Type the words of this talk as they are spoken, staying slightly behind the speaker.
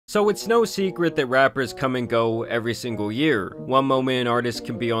So it's no secret that rappers come and go every single year. One moment an artist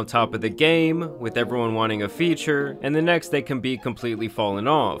can be on top of the game, with everyone wanting a feature, and the next they can be completely fallen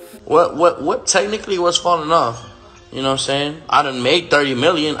off. What technically was falling off? You know what I'm saying? I done made 30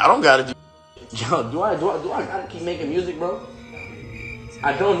 million. I don't gotta do. Yo, do I gotta keep making music, bro?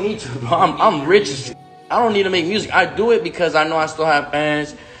 I don't need to, bro. I'm rich as shit. I don't need to make music. I do it because I know I still have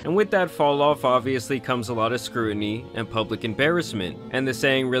fans. And with that fall off obviously comes a lot of scrutiny and public embarrassment. And the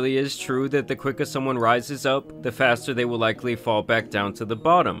saying really is true that the quicker someone rises up, the faster they will likely fall back down to the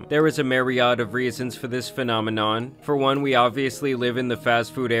bottom. There is a myriad of reasons for this phenomenon. For one, we obviously live in the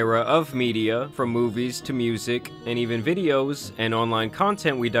fast food era of media, from movies to music, and even videos and online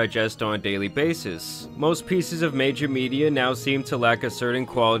content we digest on a daily basis. Most pieces of major media now seem to lack a certain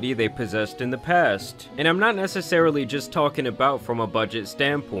quality they possessed in the past. And I'm not necessarily just talking about from a budget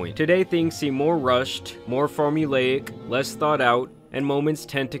standpoint. Today things seem more rushed, more formulaic, less thought out, and moments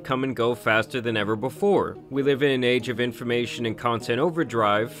tend to come and go faster than ever before. We live in an age of information and content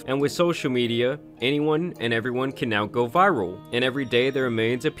overdrive, and with social media, anyone and everyone can now go viral. And every day there are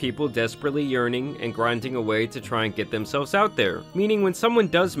millions of people desperately yearning and grinding away to try and get themselves out there. Meaning when someone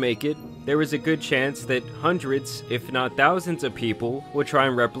does make it, there is a good chance that hundreds, if not thousands of people will try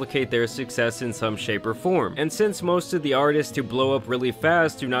and replicate their success in some shape or form. And since most of the artists who blow up really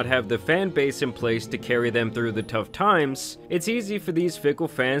fast do not have the fan base in place to carry them through the tough times, it's easy for these fickle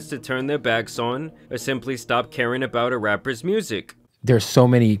fans to turn their backs on or simply stop caring about a rapper's music. There's so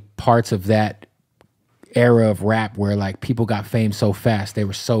many parts of that era of rap where like people got fame so fast, they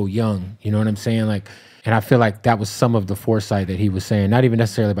were so young, you know what I'm saying? Like, and I feel like that was some of the foresight that he was saying, not even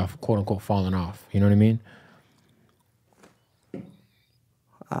necessarily about quote unquote falling off, you know what I mean?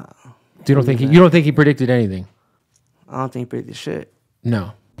 You don't think he predicted anything? I don't think he predicted shit.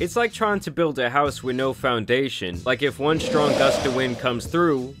 No. It's like trying to build a house with no foundation. Like if one strong gust of wind comes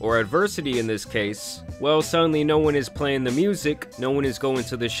through, or adversity in this case, well, suddenly no one is playing the music, no one is going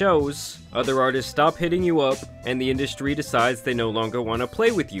to the shows, other artists stop hitting you up, and the industry decides they no longer want to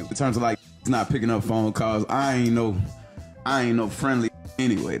play with you. In terms of like not picking up phone calls, I ain't no friendly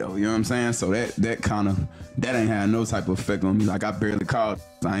anyway though, you know what I'm saying? So that ain't had no type of effect on me. Like I barely called.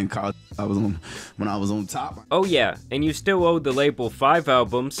 I ain't called. When I was on top. Oh yeah, and you still owe the label 5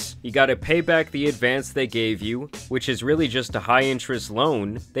 albums. You gotta pay back the advance they gave you, which is really just a high interest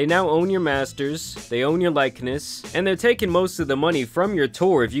loan. They now own your masters, they own your likeness, and they're taking most of the money from your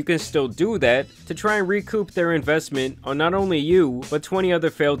tour, if you can still do that, to try and recoup their investment on not only you, but 20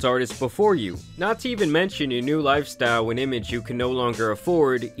 other failed artists before you. Not to even mention your new lifestyle and image you can no longer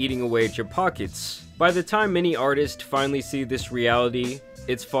afford, eating away at your pockets. By the time many artists finally see this reality,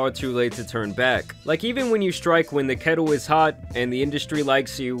 it's far too late to turn back. Like even when you strike when the kettle is hot and the industry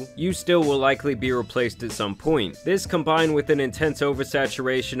likes you, you still will likely be replaced at some point. This combined with an intense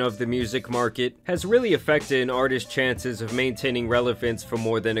oversaturation of the music market has really affected an artist's chances of maintaining relevance for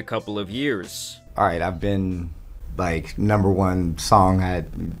more than a couple of years. Alright, I've been like #1 song at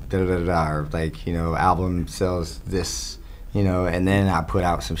or like, you know, album sells this, you know, and then I put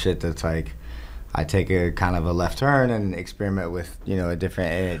out some shit that's like, I take a kind of a left turn and experiment with, you know, a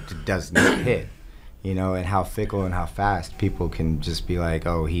different, and it doesn't hit, you know, and how fickle and how fast people can just be like,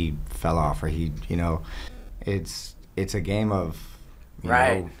 oh, he fell off, or he, you know, it's a game of, you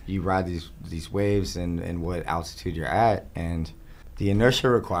know, you ride these waves and what altitude you're at, and the inertia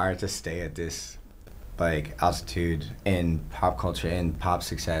required to stay at this like altitude in pop culture and pop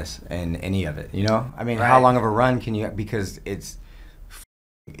success and any of it, you know? I mean, how long of a run can you, because it's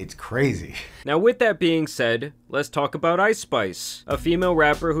crazy. Now with that being said, let's talk about Ice Spice, a female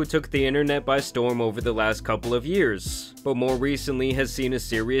rapper who took the internet by storm over the last couple of years, but more recently has seen a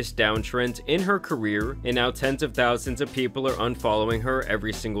serious downtrend in her career, and now tens of thousands of people are unfollowing her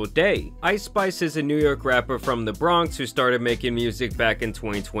every single day. Ice Spice is a New York rapper from the Bronx who started making music back in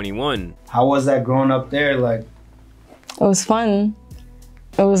 2021. How was that growing up there? Like, it was fun.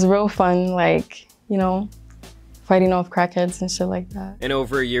 It was real fun, like, you know, fighting off crackheads and shit like that. And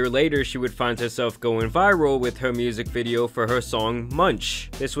over a year later, she would find herself going viral with her music video for her song Munch.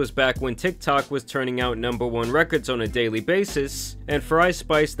 This was back when TikTok was turning out #1 records on a daily basis, and for Ice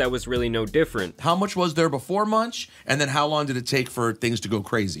Spice, that was really no different. How much was there before Munch, and then how long did it take for things to go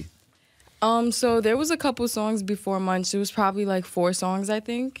crazy? So there was a couple songs before Munch. It was probably like 4 songs, I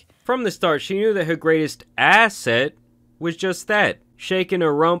think. From the start, she knew that her greatest asset was just that. Shaking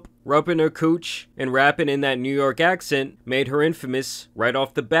her rump, rubbing her cooch, and rapping in that New York accent made her infamous right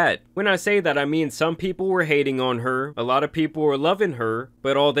off the bat. When I say that, I mean some people were hating on her, a lot of people were loving her,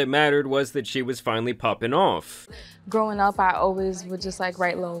 but all that mattered was that she was finally popping off. Growing up, I always would just like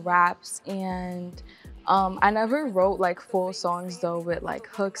write little raps, and I never wrote like full songs though with like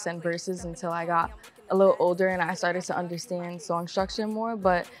hooks and verses until I got a little older and I started to understand song structure more.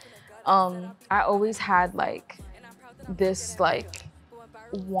 But I always had like this like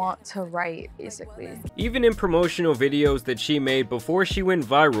want to write, basically. Even in promotional videos that she made before she went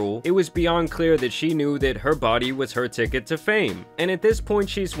viral, it was beyond clear that she knew that her body was her ticket to fame. And at this point,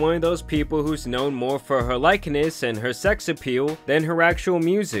 she's one of those people who's known more for her likeness and her sex appeal than her actual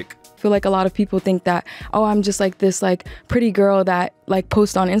music. I feel like a lot of people think that, oh, I'm just like this like pretty girl that like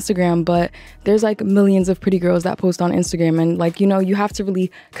posts on Instagram, but there's like millions of pretty girls that post on Instagram, and like, you know, you have to really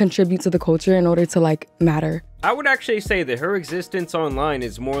contribute to the culture in order to like matter. I would actually say that her existence online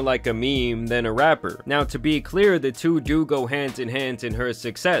is more like a meme than a rapper. Now, to be clear, the two do go hand in hand in her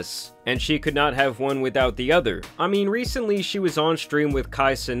success, and she could not have one without the other. I mean, recently she was on stream with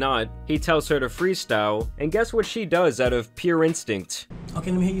Kai Cenat. He tells her to freestyle, and guess what she does out of pure instinct? Okay,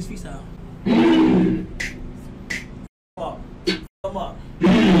 let me hear you freestyle. Come up. Come up. Come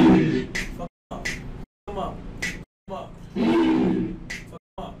up. Come up. Come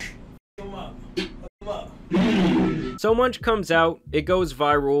up. So much comes out, it goes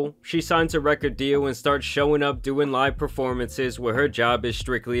viral, she signs a record deal and starts showing up doing live performances where her job is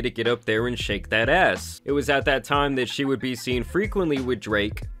strictly to get up there and shake that ass. It was at that time that she would be seen frequently with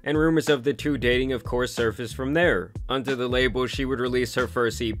Drake, and rumors of the two dating of course surfaced from there. Under the label, she would release her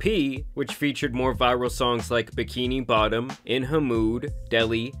first EP, which featured more viral songs like Bikini Bottom, In Her Mood,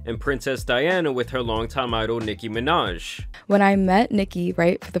 Deli, and Princess Diana with her longtime idol Nicki Minaj. When I met Nicki,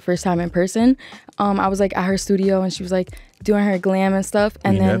 right, for the first time in person, I was like at her studio and she was like doing her glam and stuff.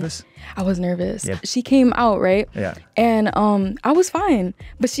 And Were you then nervous? I was nervous. Yep. She came out, right? Yeah. And I was fine.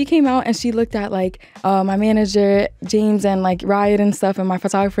 But she came out and she looked at like my manager, James, and like Riot and stuff, and my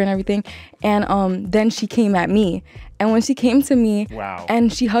photographer and everything. And then she came at me. And when she came to me wow.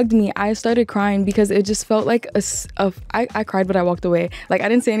 and she hugged me, I started crying because it just felt like I cried, but I walked away. Like I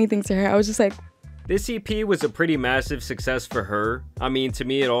didn't say anything to her. I was just like, This EP was a pretty massive success for her. I mean, to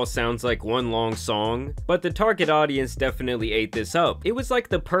me it all sounds like one long song, but the target audience definitely ate this up. It was like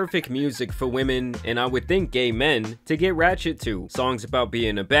the perfect music for women, and I would think gay men, to get ratchet to. Songs about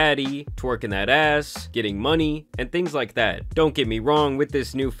being a baddie, twerking that ass, getting money, and things like that. Don't get me wrong, with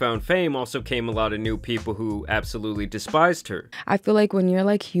this newfound fame also came a lot of new people who absolutely despised her. I feel like when you're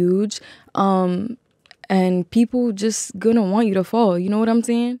like huge, and people just gonna want you to fall, you know what I'm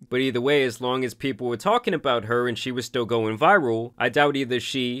saying? But either way, as long as people were talking about her and she was still going viral, I doubt either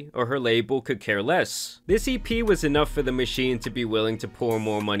she or her label could care less. This EP was enough for the machine to be willing to pour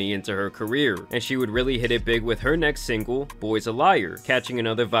more money into her career, and she would really hit it big with her next single, Boy's a Liar, catching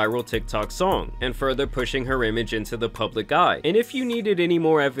another viral TikTok song, and further pushing her image into the public eye. And if you needed any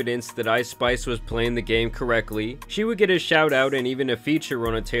more evidence that Ice Spice was playing the game correctly, she would get a shout out and even a feature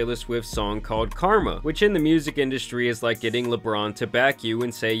on a Taylor Swift song called Karma, which in the music industry is like getting LeBron to back you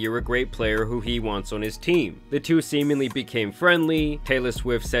and say you're a great player who he wants on his team. The two seemingly became friendly. Taylor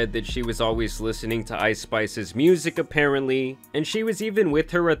Swift said that she was always listening to Ice Spice's music apparently, and she was even with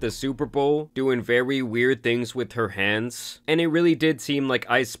her at the Super Bowl doing very weird things with her hands. And it really did seem like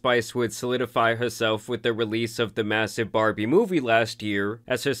Ice Spice would solidify herself with the release of the massive Barbie movie last year,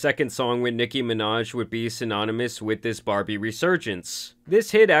 as her second song with Nicki Minaj would be synonymous with this Barbie resurgence.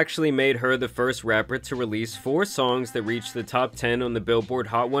 This hit actually made her the first rapper to release 4 songs that reached the top 10 on the Billboard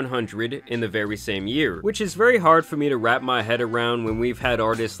Hot 100 in the very same year, which is very hard for me to wrap my head around when we've had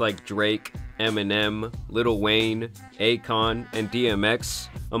artists like Drake, Eminem, Lil Wayne, Akon, and DMX,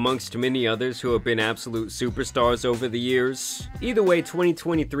 amongst many others who have been absolute superstars over the years. Either way,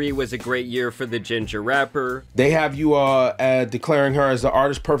 2023 was a great year for the ginger rapper. They have you declaring her as the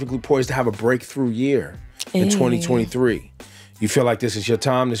artist perfectly poised to have a breakthrough year in 2023. You feel like this is your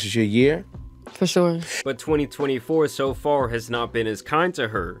time, this is your year? For sure. But 2024 so far has not been as kind to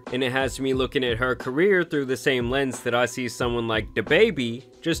her, and it has me looking at her career through the same lens that I see someone like DaBaby,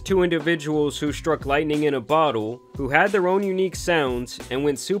 just 2 individuals who struck lightning in a bottle, who had their own unique sounds, and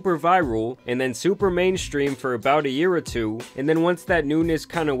went super viral, and then super mainstream for about a year or 2, and then once that newness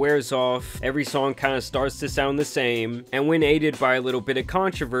kinda wears off, every song kinda starts to sound the same, and when aided by a little bit of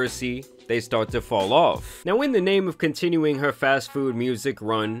controversy, they start to fall off. Now, in the name of continuing her fast food music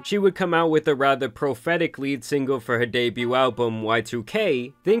run, she would come out with a rather prophetic lead single for her debut album,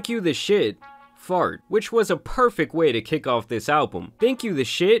 Y2K, Think You the Shit, Fart, which was a perfect way to kick off this album. Think you the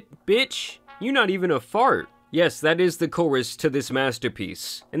shit, bitch? You not even a fart. Yes, that is the chorus to this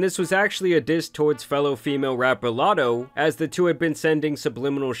masterpiece. And this was actually a diss towards fellow female rapper Lotto, as the two had been sending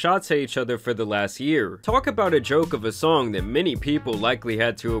subliminal shots at each other for the last year. Talk about a joke of a song that many people likely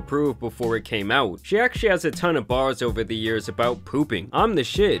had to approve before it came out. She actually has a ton of bars over the years about pooping. I'm the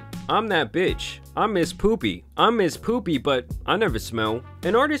shit. I'm that bitch. I'm Miss Poopy. I'm Miss Poopy, but I never smell.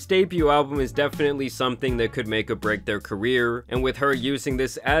 An artist's debut album is definitely something that could make or break their career, and with her using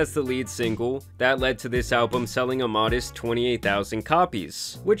this as the lead single, that led to this album selling a modest 28,000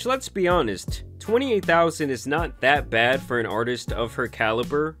 copies. Which, let's be honest, 28,000 is not that bad for an artist of her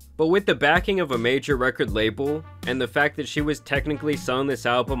caliber, but with the backing of a major record label, and the fact that she was technically selling this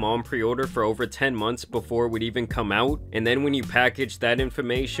album on pre-order for over 10 months before it would even come out, and then when you package that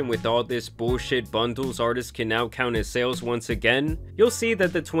information with all this bullshit bundles artists can now count as sales once again, you'll see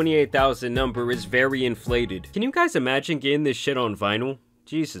that the 28,000 number is very inflated. Can you guys imagine getting this shit on vinyl?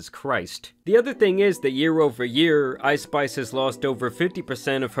 Jesus Christ. The other thing is that year over year, Ice Spice has lost over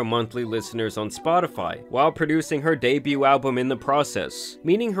 50% of her monthly listeners on Spotify, while producing her debut album in the process,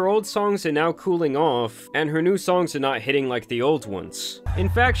 meaning her old songs are now cooling off, and her new songs are not hitting like the old ones. In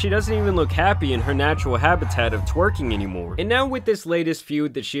fact, she doesn't even look happy in her natural habitat of twerking anymore. And now with this latest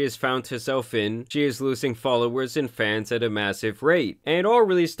feud that she has found herself in, she is losing followers and fans at a massive rate. And it all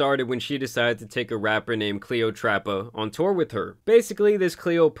really started when she decided to take a rapper named Cleotrapa on tour with her. Basically, this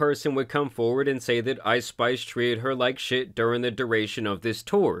Cleo person would come forward and say that Ice Spice treated her like shit during the duration of this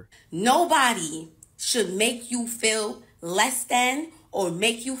tour. Nobody should make you feel less than or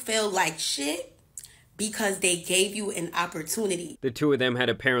make you feel like shit because they gave you an opportunity. The two of them had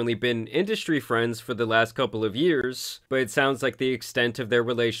apparently been industry friends for the last couple of years, but it sounds like the extent of their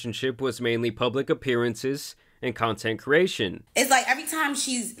relationship was mainly public appearances and content creation. It's like every time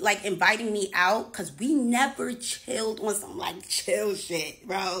she's like inviting me out, because we never chilled on some like chill shit,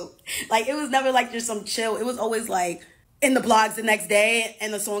 bro. Like it was never like just some chill. It was always like in the blogs the next day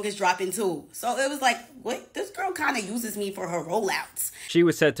and the song is dropping too. So it was like, what? This girl kind of uses me for her rollouts. She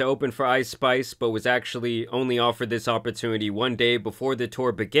was set to open for Ice Spice, but was actually only offered this opportunity one day before the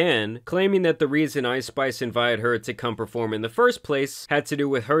tour began, claiming that the reason Ice Spice invited her to come perform in the first place had to do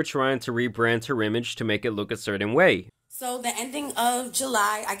with her trying to rebrand her image to make it look a certain way. So the ending of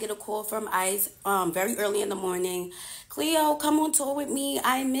July, I get a call from Ice very early in the morning. Cleo, come on tour with me.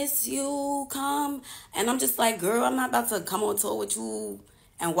 I miss you. Come. And I'm just like, girl, I'm not about to come on tour with you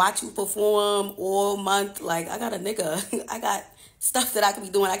and watch you perform all month. Like, I got a nigga. I got stuff that I could be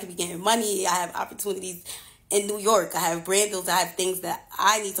doing. I could be getting money. I have opportunities in New York. I have brand deals. I have things that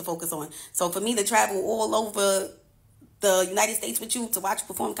I need to focus on. So for me to travel all over the United States with you to watch you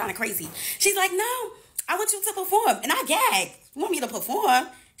perform kind of crazy. She's like, no, I want you to perform. And I gagged. You want me to perform?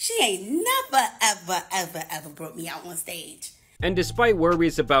 She ain't never, ever, ever, ever brought me out on stage. And despite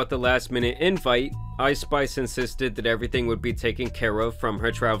worries about the last minute invite, Ice Spice insisted that everything would be taken care of, from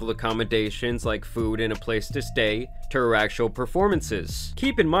her travel accommodations like food and a place to stay, to her actual performances.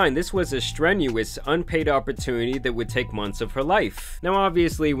 Keep in mind, this was a strenuous, unpaid opportunity that would take months of her life. Now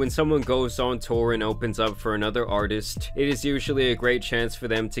obviously, when someone goes on tour and opens up for another artist, it is usually a great chance for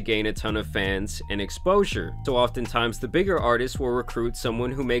them to gain a ton of fans and exposure. So oftentimes the bigger artists will recruit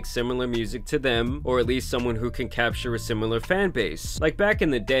someone who makes similar music to them, or at least someone who can capture a similar fan base. Like back in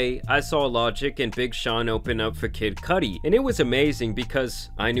the day, I saw Logic and Big Sean open up for Kid Cudi, and it was amazing because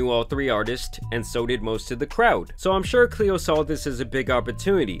I knew all three artists, and so did most of the crowd. So I'm sure Cleo saw this as a big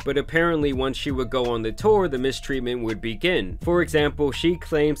opportunity, but apparently once she would go on the tour, the mistreatment would begin. For example, she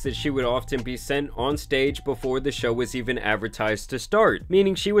claims that she would often be sent on stage before the show was even advertised to start,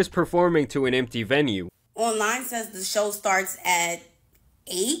 meaning she was performing to an empty venue. Online says the show starts at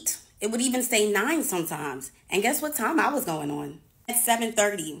 8. It would even say 9 sometimes. And guess what time I was going on? At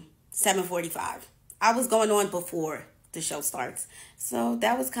 7:30, 7:45. I was going on before the show starts. So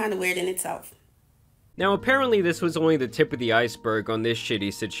that was kind of weird in itself. Now apparently this was only the tip of the iceberg on this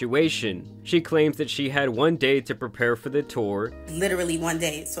shitty situation. She claims that she had one day to prepare for the tour. Literally one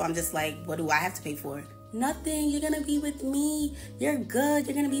day. So I'm just like, what do I have to pay for? Nothing. You're gonna be with me. You're good.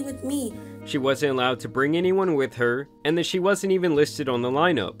 You're gonna be with me. She wasn't allowed to bring anyone with her, and that she wasn't even listed on the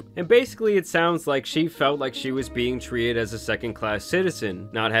lineup. And basically it sounds like she felt like she was being treated as a second-class citizen,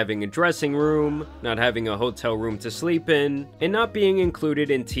 not having a dressing room, not having a hotel room to sleep in, and not being included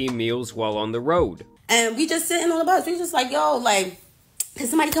in team meals while on the road. And we just sitting on the bus. We just like, yo, like, can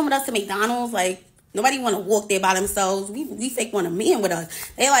somebody come with us to McDonald's? Like, nobody want to walk there by themselves. We fake want to meet with us.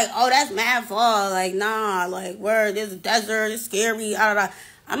 They like, oh, that's mad far. Like, nah, like, word, there's a desert, it's scary.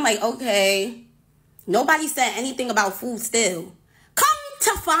 I'm like, okay. Nobody said anything about food still. Come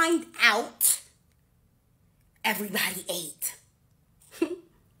to find out, everybody ate.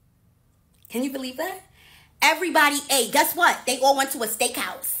 Can you believe that? Everybody ate. Guess what? They all went to a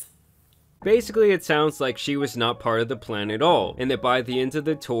steakhouse. Basically, it sounds like she was not part of the plan at all, and that by the end of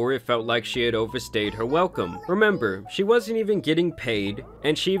the tour, it felt like she had overstayed her welcome. Remember, she wasn't even getting paid,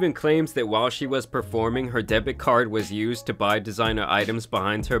 and she even claims that while she was performing, her debit card was used to buy designer items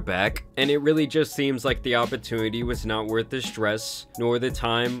behind her back, and it really just seems like the opportunity was not worth the stress, nor the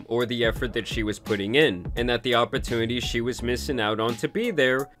time, or the effort that she was putting in, and that the opportunities she was missing out on to be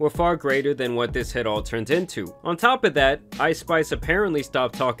there were far greater than what this had all turned into. On top of that, Ice Spice apparently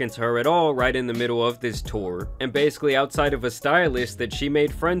stopped talking to her at all right in the middle of this tour, and basically outside of a stylist that she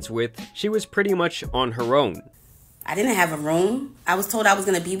made friends with, she was pretty much on her own. I didn't have a room. I was told I was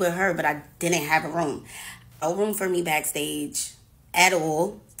going to be with her, but I didn't have a room. No room for me backstage at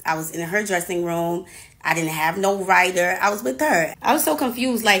all. I was in her dressing room. I didn't have no rider. I was with her. I was so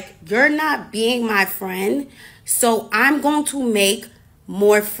confused. Like, you're not being my friend, so I'm going to make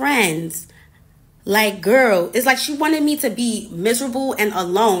more friends. Like, girl, it's like she wanted me to be miserable and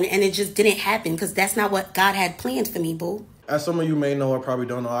alone, and it just didn't happen because that's not what God had planned for me, boo. As some of you may know or probably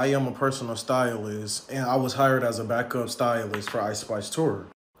don't know, I am a personal stylist, and I was hired as a backup stylist for Ice Spice Tour.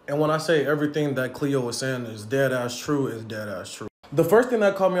 And when I say everything that Cleo was saying is dead ass true, is dead ass true. The first thing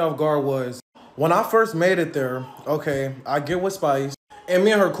that caught me off guard was when I first made it there, okay, I get with Spice, and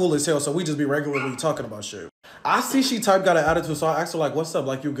me and her cool as hell, so we just be regularly talking about shit. I see she type got an attitude, so I asked her, like, what's up?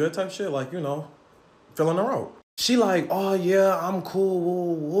 Like, you good type shit? Like, you know, filling her out. She like, oh yeah, I'm cool,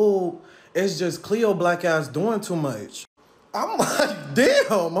 woo, woo. It's just Cleo black ass doing too much. I'm like, damn,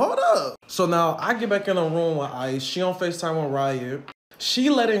 hold up. So now I get back in the room with Ice. She on FaceTime with Riot. She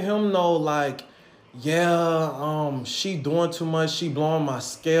letting him know, like, yeah, she doing too much. She blowing my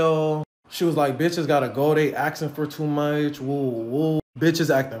scale. She was like, bitches gotta go. They asking for too much. Woo, woo.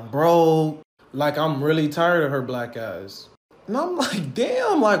 Bitches acting broke. Like, I'm really tired of her black ass. And I'm like,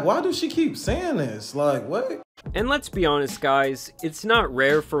 damn, like, why does she keep saying this? Like, what? And let's be honest, guys, it's not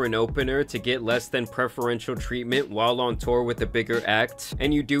rare for an opener to get less than preferential treatment while on tour with a bigger act,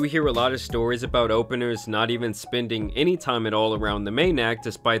 and you do hear a lot of stories about openers not even spending any time at all around the main act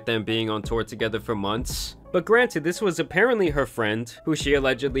despite them being on tour together for months. But granted, this was apparently her friend, who she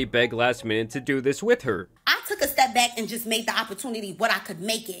allegedly begged last minute to do this with her. I took a step back and just made the opportunity what I could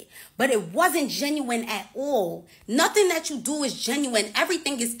make it. But it wasn't genuine at all. Nothing that you do is genuine.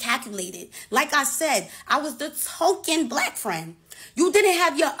 Everything is calculated. Like I said, I was the token black friend. You didn't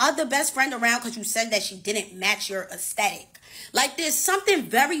have your other best friend around because you said that she didn't match your aesthetic. Like, there's something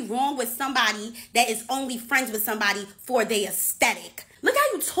very wrong with somebody that is only friends with somebody for their aesthetic. Look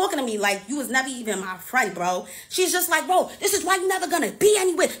how you talking to me like you was never even my friend, bro. She's just like, bro, this is why you never gonna be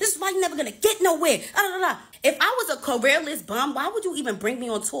anywhere. This is why you never gonna get nowhere. If I was a careerless bum, why would you even bring me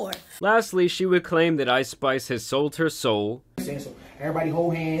on tour? Lastly, she would claim that Ice Spice has sold her soul. So everybody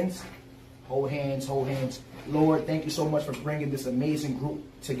hold hands. Hold hands, hold hands. Lord, thank you so much for bringing this amazing group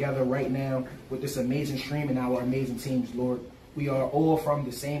together right now with this amazing stream and our amazing teams, Lord. We are all from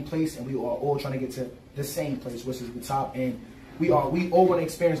the same place, and we are all trying to get to the same place, which is the top. And we all want to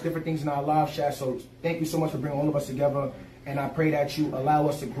experience different things in our lives, chat. So thank you so much for bringing all of us together. And I pray that you allow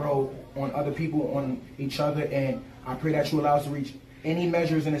us to grow on other people, on each other. And I pray that you allow us to reach any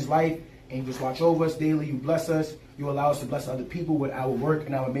measures in this life. And you just watch over us daily. You bless us. You allow us to bless other people with our work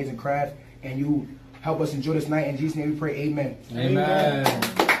and our amazing craft. And you help us enjoy this night. In Jesus' name we pray, amen.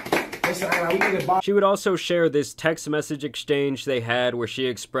 Amen. She would also share this text message exchange they had where she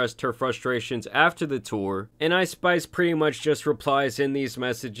expressed her frustrations after the tour, and Ice Spice pretty much just replies in these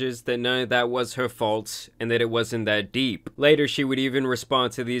messages that none of that was her fault and that it wasn't that deep. Later, she would even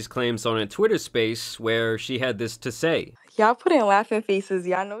respond to these claims on a Twitter space where she had this to say. Y'all put in laughing faces.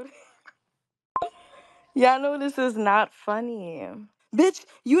 Y'all know this is not funny. Bitch,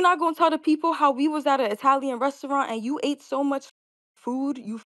 you not gonna tell the people how we was at an Italian restaurant and you ate so much food,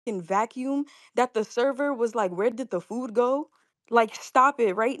 you fucking vacuum, that the server was like, where did the food go? Like, stop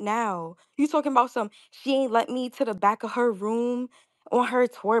it right now. You talking about she ain't let me to the back of her room on her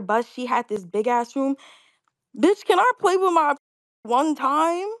tour bus. She had this big ass room. Bitch, can I play with my one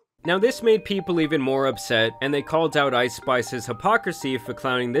time? Now this made people even more upset, and they called out Ice Spice's hypocrisy for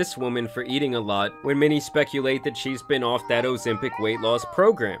clowning this woman for eating a lot, when many speculate that she's been off that Ozempic weight loss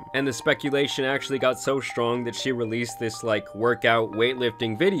program. And the speculation actually got so strong that she released this like workout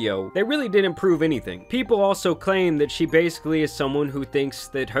weightlifting video that really didn't prove anything. People also claim that she basically is someone who thinks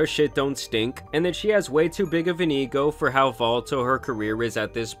that her shit don't stink, and that she has way too big of an ego for how volatile her career is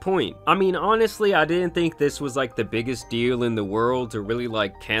at this point. I mean, honestly, I didn't think this was like the biggest deal in the world or really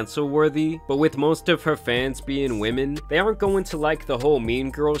like cancel worthy, but with most of her fans being women, they aren't going to like the whole mean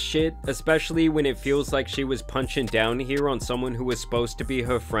girl shit, especially when it feels like she was punching down here on someone who was supposed to be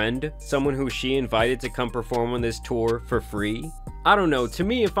her friend, someone who she invited to come perform on this tour for free. I don't know, to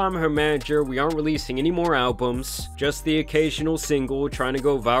me, if I'm her manager, we aren't releasing any more albums, just the occasional single trying to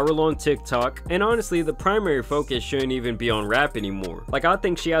go viral on TikTok, and honestly, the primary focus shouldn't even be on rap anymore. Like, I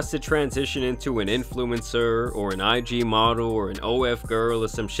think she has to transition into an influencer, or an IG model, or an OF girl, or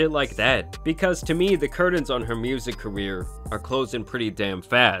some shit like that, because to me, the curtains on her music career are closing pretty damn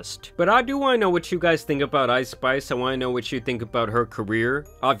fast. But I do want to know what you guys think about Ice Spice. I want to know what you think about her career.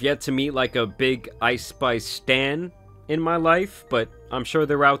 I've yet to meet like a big Ice Spice stan in my life, but I'm sure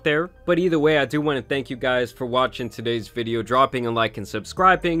they're out there. But either way, I do want to thank you guys for watching today's video, dropping a like and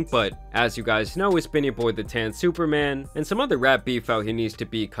subscribing. But as you guys know, it's been your boy the Tan Superman, and some other rap beef out here needs to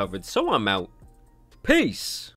be covered, so I'm out. Peace.